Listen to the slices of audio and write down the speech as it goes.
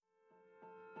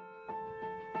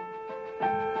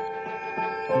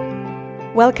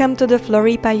Welcome to the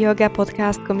Floripa Yoga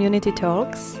Podcast Community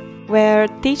Talks, where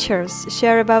teachers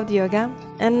share about yoga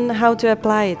and how to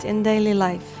apply it in daily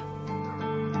life.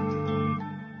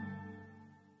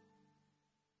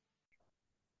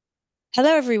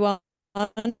 Hello, everyone.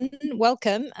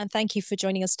 Welcome, and thank you for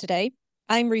joining us today.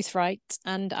 I'm Ruth Wright,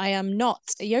 and I am not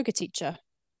a yoga teacher.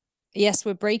 Yes,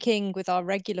 we're breaking with our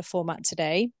regular format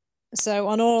today. So,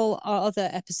 on all our other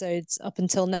episodes up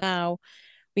until now,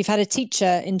 we've had a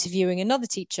teacher interviewing another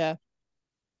teacher,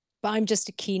 but I'm just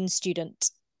a keen student.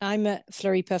 I'm at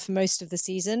Floripa for most of the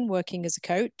season, working as a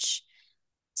coach.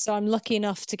 So I'm lucky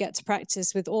enough to get to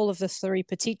practice with all of the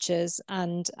Floripa teachers,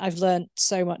 and I've learned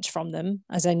so much from them,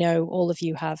 as I know all of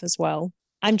you have as well.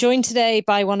 I'm joined today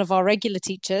by one of our regular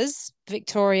teachers,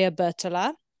 Victoria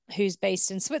Bertola, who's based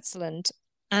in Switzerland.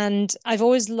 And I've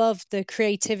always loved the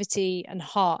creativity and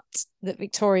heart that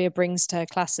Victoria brings to her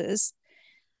classes.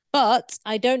 But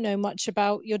I don't know much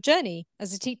about your journey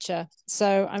as a teacher.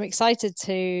 So I'm excited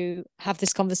to have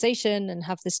this conversation and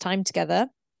have this time together.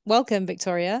 Welcome,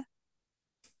 Victoria.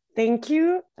 Thank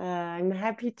you. I'm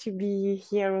happy to be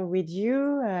here with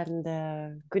you,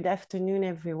 and good afternoon,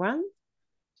 everyone.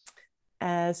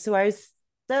 So I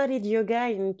studied yoga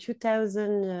in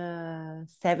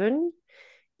 2007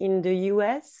 in the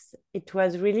US. It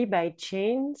was really by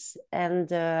chance,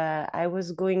 and I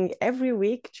was going every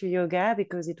week to yoga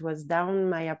because it was down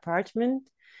my apartment.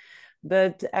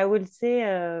 But I would say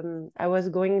I was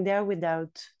going there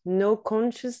without no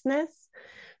consciousness,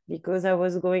 because I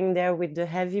was going there with the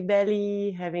heavy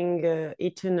belly, having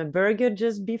eaten a burger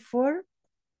just before.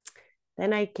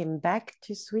 Then I came back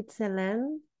to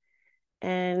Switzerland,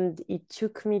 and it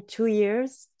took me 2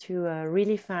 years to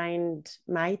really find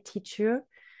my teacher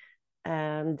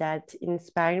that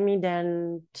inspired me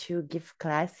then to give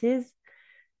classes.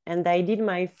 And I did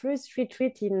my first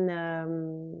retreat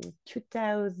in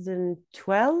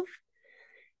 2012.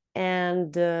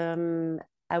 And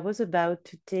I was about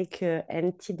to take an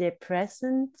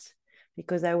antidepressant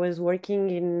because I was working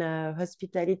in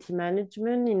hospitality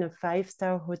management in a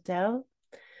 5-star hotel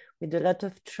with a lot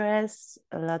of stress,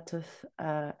 a lot of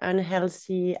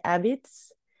unhealthy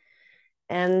habits.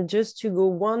 And just to go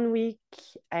 1 week,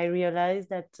 I realized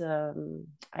that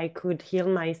I could heal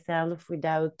myself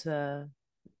without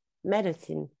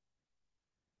medicine.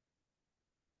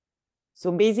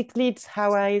 So basically, it's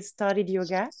how I started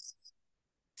yoga.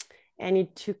 And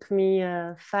it took me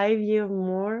 5 years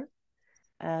more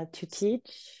to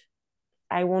teach.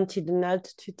 I wanted not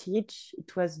to teach.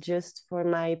 It was just for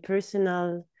my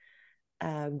personal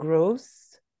growth.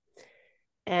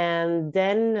 And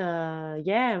then,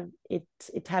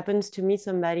 it happens to me.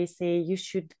 Somebody say, you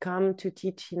should come to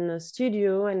teach in a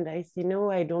studio. And I say,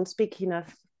 no, I don't speak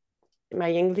enough.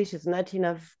 My English is not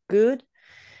enough good.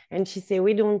 And she say,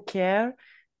 we don't care.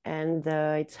 And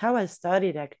it's how I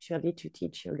started actually to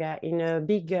teach yoga in a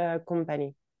big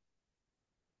company.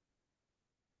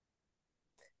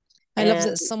 I love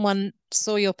that someone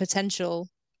saw your potential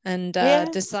and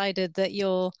decided that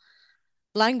your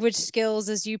language skills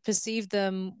as you perceive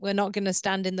them were not going to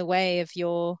stand in the way of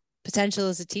your potential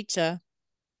as a teacher.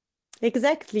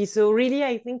 Exactly. So really,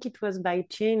 I think it was by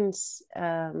chance.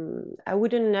 I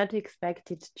would not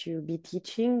expect it to be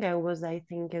teaching. I was, I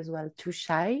think, as well too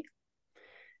shy.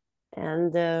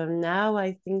 And now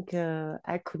I think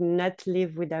I could not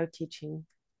live without teaching.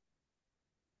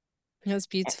 That's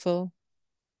beautiful.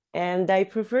 And I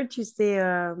prefer to say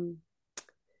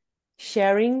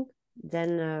sharing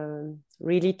than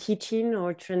really teaching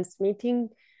or transmitting,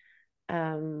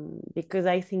 because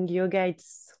I think yoga,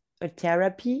 it's a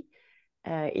therapy.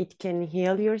 It can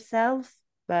heal yourself,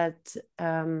 but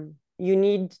you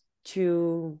need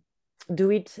to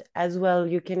do it as well.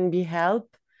 You can be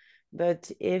helped, but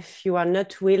if you are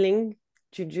not willing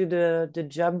to do the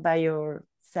job by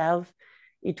yourself,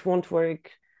 it won't work.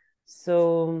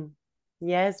 So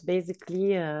yes,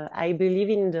 basically, I believe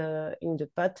in the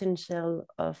potential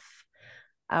of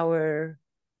our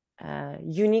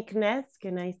uniqueness.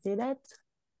 Can I say that?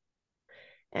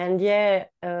 And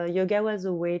yoga was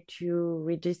a way to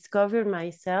rediscover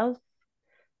myself,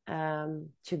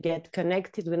 to get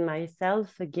connected with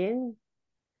myself again.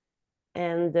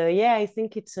 And I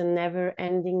think it's a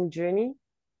never-ending journey.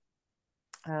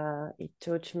 It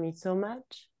taught me so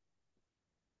much.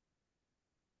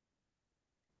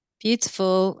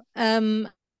 Beautiful. I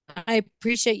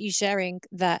appreciate you sharing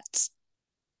that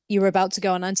you were about to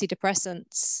go on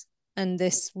antidepressants and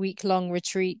this week-long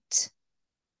retreat.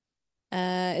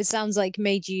 It sounds like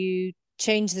made you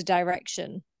change the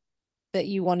direction that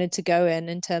you wanted to go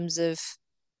in terms of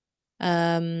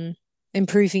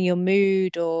improving your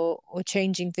mood or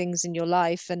changing things in your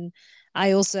life. And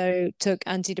I also took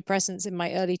antidepressants in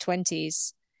my early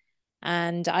 20s,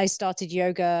 and I started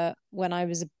yoga when I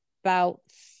was about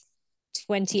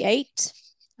 28.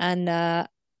 And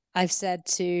I've said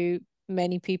to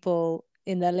many people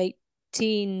in their late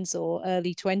teens or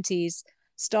early 20s,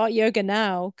 start yoga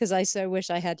now, because I so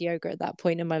wish I had yoga at that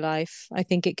point in my life. I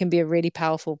think it can be a really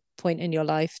powerful point in your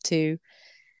life to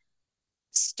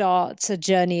start a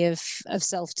journey of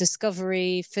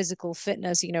self-discovery, physical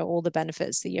fitness, all the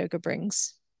benefits that yoga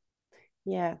brings.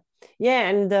 Yeah, yeah,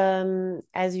 and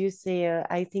as you say,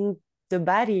 I think the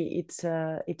body it's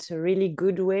a really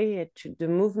good way to the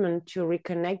movement to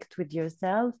reconnect with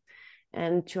yourself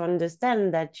and to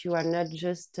understand that you are not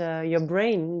just your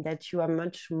brain, that you are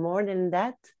much more than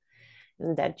that,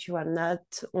 and that you are not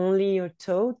only your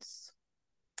thoughts.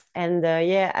 And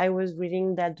yeah, I was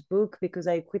reading that book because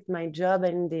I quit my job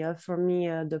and they offer me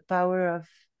the power of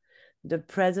the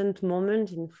present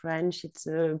moment. In French, it's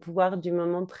Pouvoir du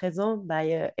moment présent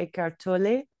by Eckhart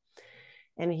Tolle.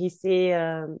 And he say,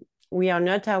 we are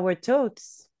not our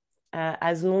thoughts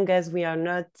as long as we are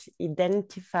not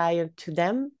identified to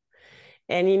them.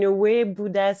 And in a way,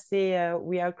 Buddha say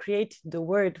we are created the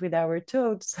world with our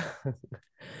thoughts.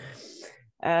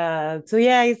 So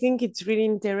yeah, I think it's really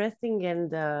interesting.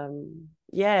 And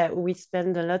yeah, we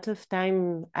spend a lot of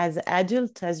time as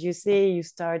adults. As you say, you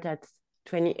start at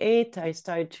 28. I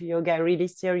started yoga really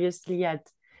seriously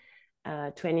at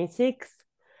 26.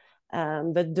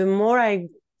 But the more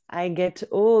I get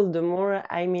old, the more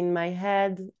I'm in my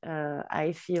head.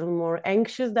 I feel more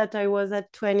anxious than I was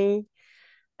at 20.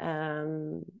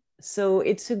 So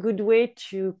it's a good way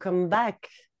to come back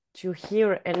to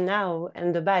here and now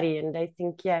and the body. And I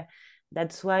think, yeah,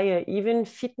 that's why even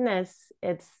fitness,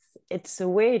 it's a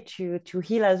way to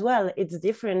heal as well. It's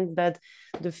different, but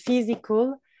the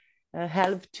physical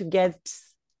help to get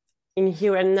in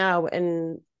here and now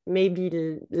and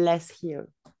maybe less here.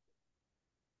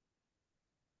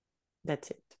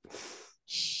 That's it.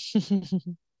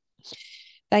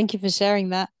 Thank you for sharing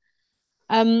that.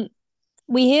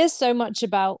 We hear so much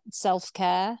about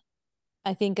self-care,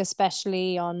 I think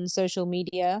especially on social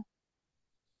media.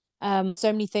 So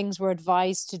many things we're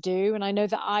advised to do. And I know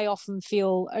that I often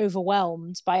feel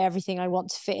overwhelmed by everything I want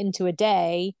to fit into a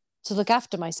day to look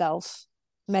after myself.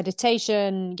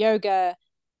 Meditation, yoga,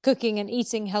 cooking and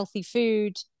eating healthy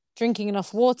food, drinking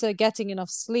enough water, getting enough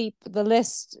sleep. The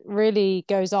list really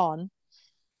goes on.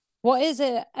 What is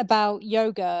it about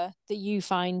yoga that you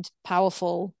find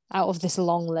powerful out of this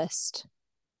long list?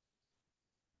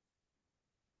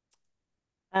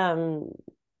 Um,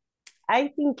 I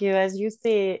think, as you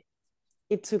say,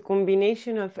 it's a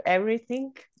combination of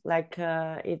everything. Like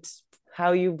it's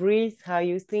how you breathe, how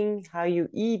you think, how you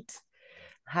eat,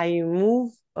 how you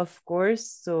move, of course.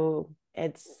 So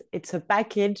it's a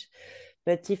package.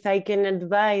 But if I can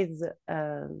advise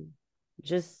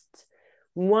just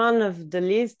one of the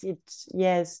list, it's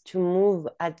yes, to move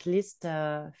at least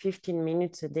 15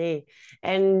 minutes a day.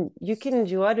 And you can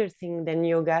do other things than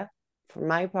yoga, for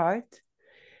my part.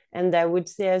 And I would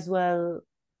say as well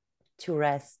to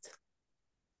rest,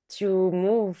 to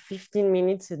move 15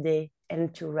 minutes a day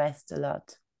and to rest a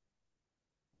lot.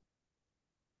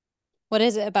 What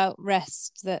is it about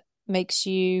rest that makes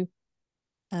you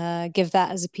give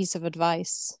that as a piece of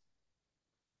advice?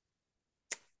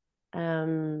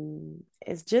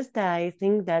 It's just that I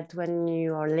think that when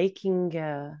you are lacking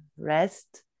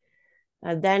rest,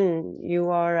 then you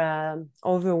are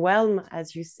overwhelmed,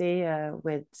 as you say,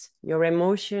 with your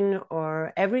emotion,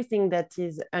 or everything that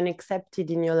is unaccepted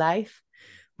in your life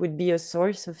would be a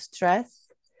source of stress.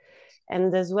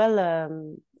 And as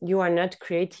well, you are not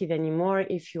creative anymore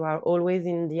if you are always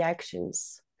in the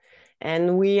actions.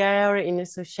 And we are in a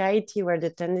society where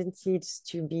the tendency is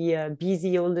to be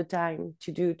busy all the time,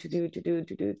 to do.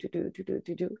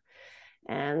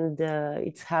 And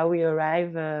it's how we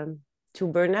arrive to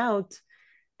burnout.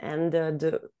 And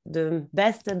the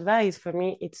best advice for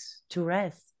me is to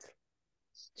rest.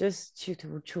 Just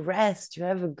to rest, to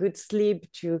have a good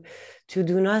sleep, to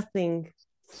do nothing.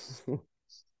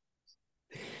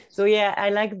 So yeah, I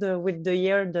like with the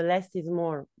year, the less is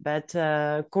more, but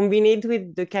combine it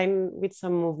with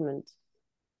some movement.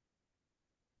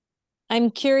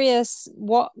 I'm curious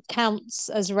what counts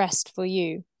as rest for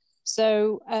you.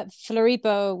 So at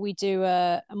Floripo, we do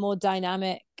a more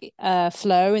dynamic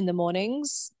flow in the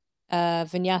mornings,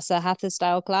 Vinyasa Hatha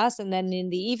style class, and then in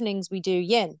the evenings we do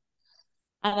yin.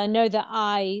 And I know that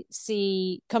I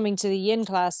see coming to the yin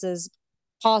class as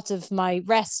part of my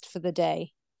rest for the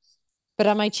day. But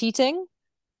am I cheating?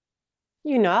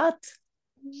 You're not.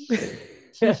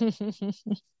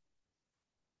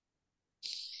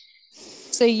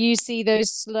 So you see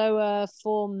those slower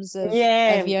forms of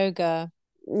Yeah, yoga.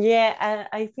 yeah.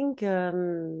 I think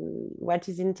what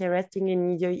is interesting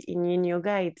in yin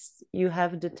yoga, it's you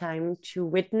have the time to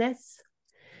witness.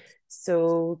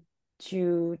 So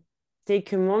to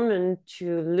take a moment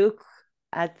to look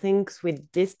at things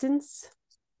with distance,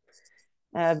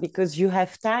 because you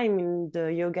have time in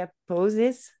the yoga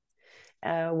poses,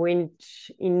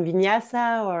 which in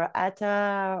vinyasa or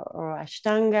hatha or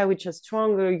ashtanga, which are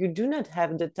stronger, you do not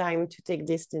have the time to take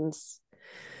distance.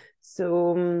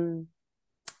 So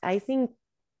I think,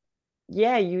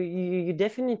 yeah, you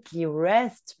definitely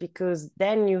rest, because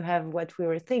then you have what we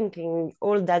were thinking,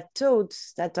 all that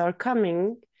thoughts that are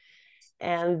coming,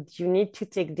 and you need to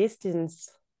take distance.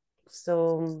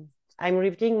 So I'm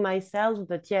repeating myself,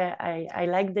 but yeah, I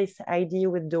like this idea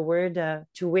with the word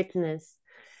to witness.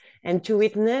 And to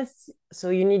witness,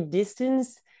 so you need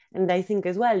distance. And I think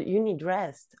as well, you need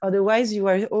rest. Otherwise, you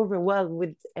are overwhelmed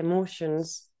with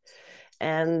emotions.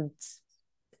 And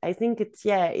I think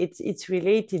it's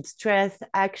related, stress,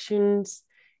 actions.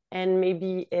 And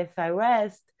maybe if I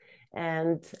rest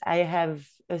and I have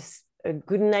a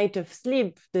good night of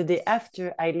sleep, the day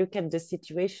after, I look at the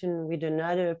situation with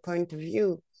another point of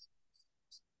view.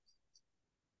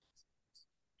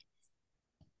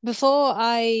 Before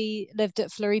I lived at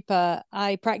Floripa,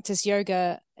 I practiced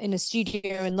yoga in a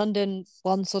studio in London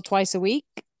once or twice a week.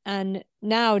 And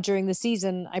now during the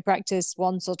season, I practice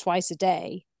once or twice a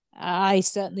day. I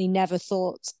certainly never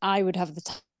thought I would have the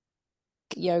time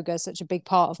yoga such a big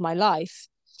part of my life.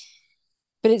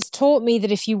 But it's taught me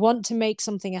that if you want to make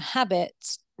something a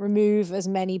habit, remove as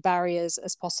many barriers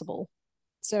as possible.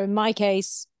 So in my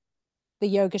case, the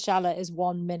yoga shala is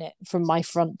 1 minute from my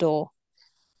front door.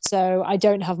 So I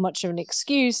don't have much of an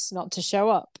excuse not to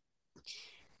show up.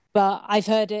 But I've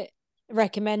heard it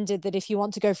recommended that if you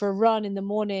want to go for a run in the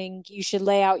morning, you should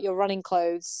lay out your running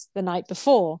clothes the night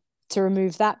before to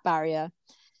remove that barrier.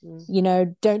 You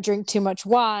know, don't drink too much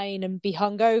wine and be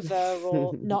hungover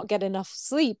or not get enough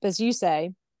sleep, as you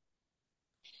say.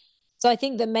 So I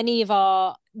think that many of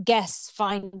our guests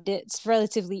find it's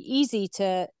relatively easy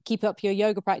to keep up your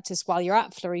yoga practice while you're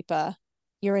at Floripa.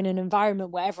 You're in an environment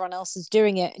where everyone else is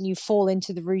doing it and you fall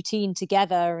into the routine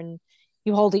together and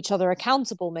you hold each other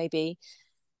accountable, maybe.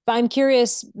 But I'm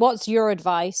curious, what's your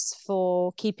advice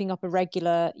for keeping up a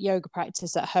regular yoga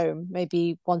practice at home,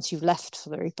 maybe once you've left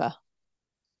Floripa?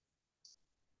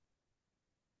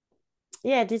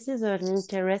 Yeah, this is an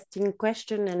interesting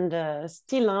question, and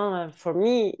still, for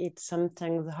me, it's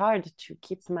sometimes hard to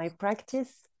keep my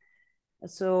practice.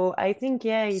 So I think,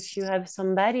 yeah, if you have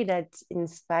somebody that's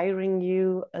inspiring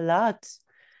you a lot,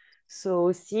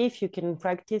 so see if you can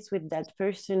practice with that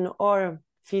person, or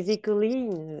physically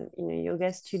in a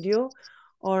yoga studio,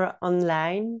 or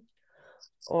online,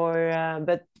 or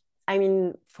but I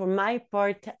mean, for my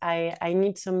part, I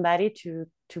need somebody to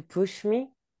push me.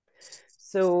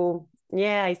 So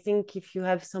yeah, I think if you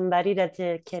have somebody that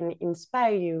can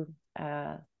inspire you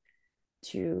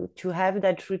to have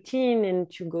that routine and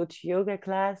to go to yoga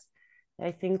class,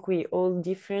 I think we all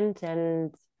different,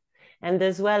 and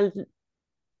as well,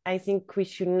 I think we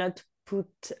should not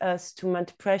put us too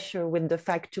much pressure with the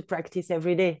fact to practice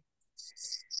every day.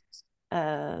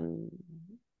 Um,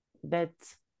 but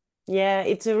yeah,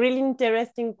 it's a really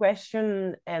interesting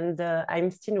question, and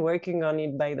I'm still working on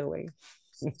it, by the way.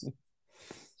 It's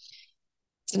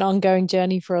an ongoing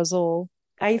journey for us all.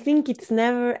 I think it's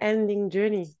never ending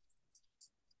journey.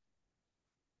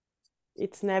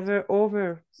 It's never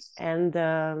over, and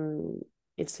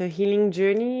it's a healing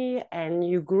journey, and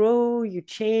you grow, you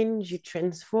change, you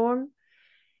transform,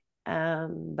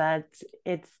 but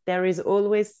there is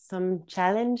always some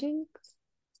challenge.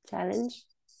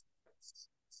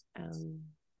 um,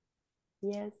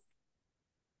 yes.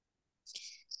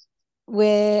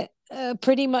 We're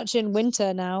pretty much in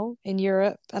winter now in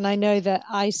Europe, and I know that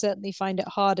I certainly find it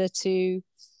harder to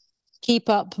keep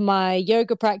up my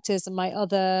yoga practice and my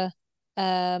other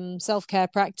self-care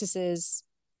practices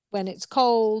when it's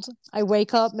cold. I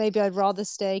wake up, maybe I'd rather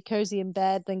stay cozy in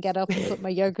bed than get up and put my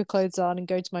yoga clothes on and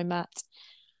go to my mat.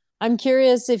 I'm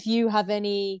curious if you have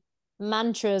any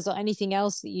mantras or anything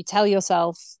else that you tell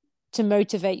yourself to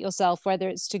motivate yourself, whether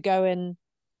it's to go and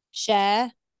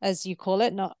share, as you call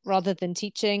it, not rather than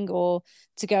teaching, or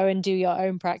to go and do your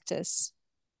own practice.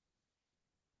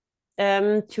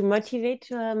 To motivate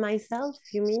myself,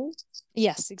 you mean?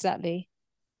 Yes, exactly.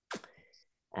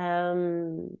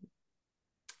 um,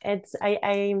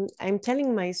 I'm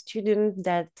telling my student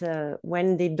that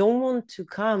when they don't want to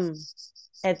come,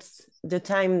 it's the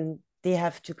time they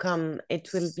have to come. It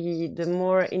will be the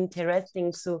more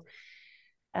interesting. So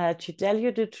To tell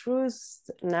you the truth,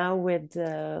 now with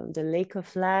the lack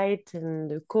of light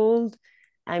and the cold,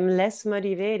 I'm less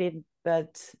motivated,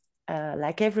 but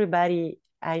like everybody,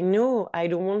 I know I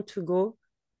don't want to go,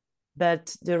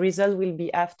 but the result will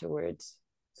be afterwards.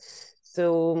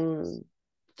 So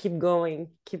keep going,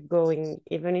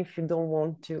 even if you don't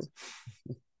want to.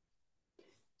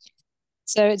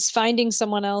 So it's finding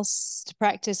someone else to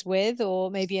practice with, or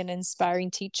maybe an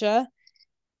inspiring teacher,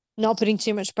 not putting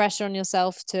too much pressure on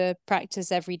yourself to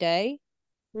practice every day,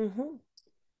 Mm-hmm.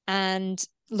 and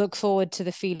look forward to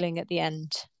the feeling at the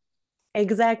end.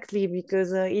 Exactly,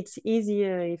 because it's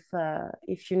easier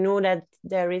if you know that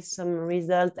there is some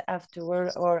result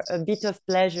afterward or a bit of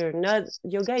pleasure. Not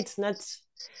yoga, it's not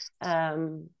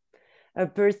um, a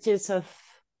purchase of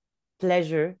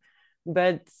pleasure,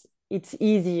 but it's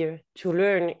easier to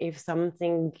learn if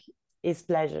something is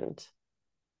pleasant.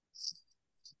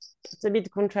 It's a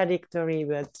bit contradictory,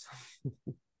 but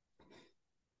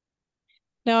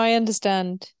No, I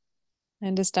understand. I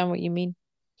understand what you mean.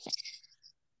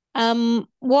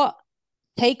 What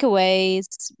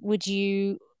takeaways would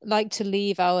you like to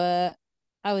leave our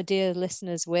dear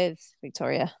listeners with,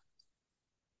 Victoria?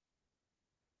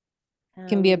 It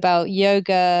can be about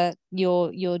yoga,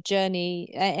 your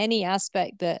journey, any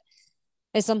aspect that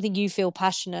is something you feel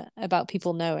passionate about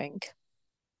people knowing.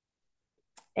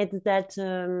 it's that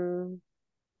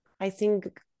I think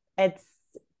it's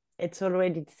it's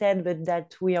already said, but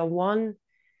that we are one,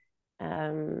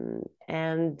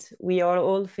 and we are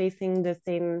all facing the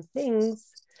same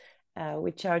things,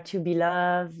 which are to be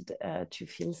loved, to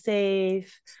feel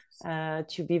safe,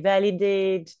 to be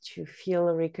validated, to feel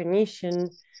recognition,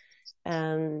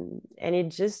 and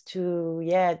it's just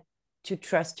to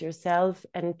trust yourself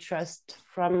and trust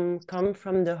come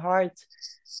from the heart.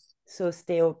 So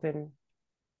stay open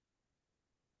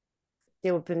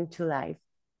to life.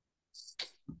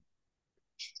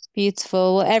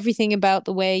 Beautiful. Well, everything about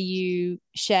the way you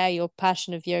share your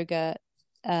passion of yoga,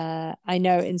 I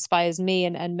know inspires me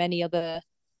and many other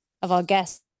of our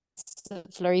guests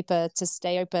at Floripa to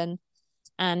stay open.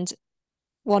 And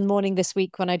one morning this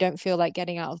week, when I don't feel like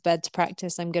getting out of bed to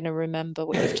practice, I'm going to remember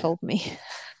what you've told me.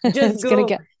 Just It's going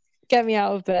go. to get me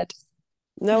out of bed.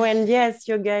 No, and yes,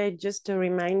 yoga is just a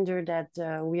reminder that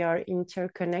we are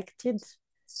interconnected,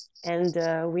 and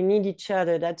we need each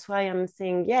other. That's why I'm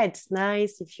saying, yeah, it's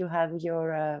nice if you have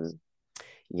your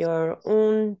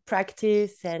own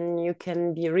practice and you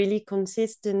can be really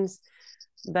consistent,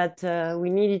 but we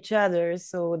need each other.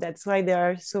 So that's why there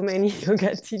are so many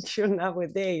yoga teachers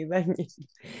nowadays. I mean,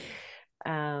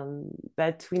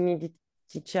 but we need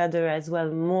each other as well,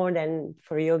 more than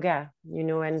for yoga,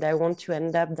 and I want to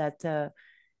end up that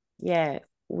yeah,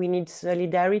 we need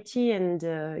solidarity, and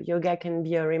yoga can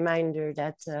be a reminder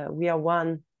that we are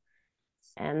one.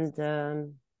 And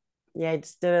yeah,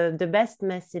 it's the best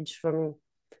message for me.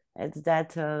 It's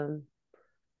that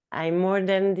I'm more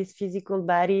than this physical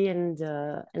body, and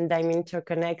I'm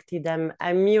interconnected.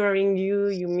 I'm mirroring you,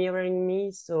 you mirroring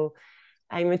me. So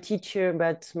I'm a teacher,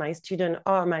 but my students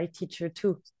are my teacher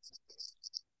too.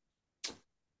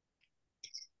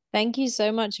 Thank you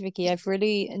so much, Vicky. I've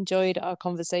really enjoyed our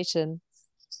conversation.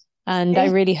 And I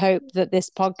Thank really hope that this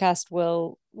podcast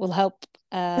will help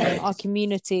our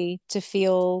community to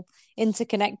feel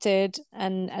interconnected,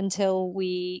 and until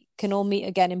we can all meet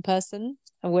again in person.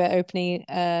 And we're opening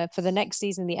for the next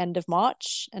season the end of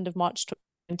March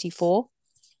 2024.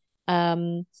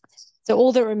 So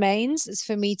all that remains is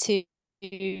for me to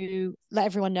let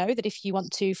everyone know that if you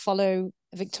want to follow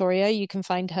Victoria, you can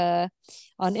find her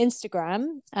on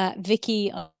Instagram at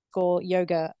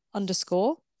Vicky_yoga_,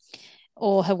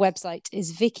 or her website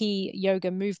is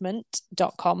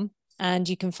vickyyogamovement.com, and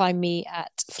you can find me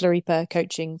at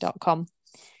floripacoaching.com.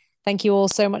 Thank you all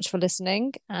so much for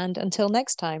listening, and until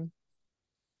next time.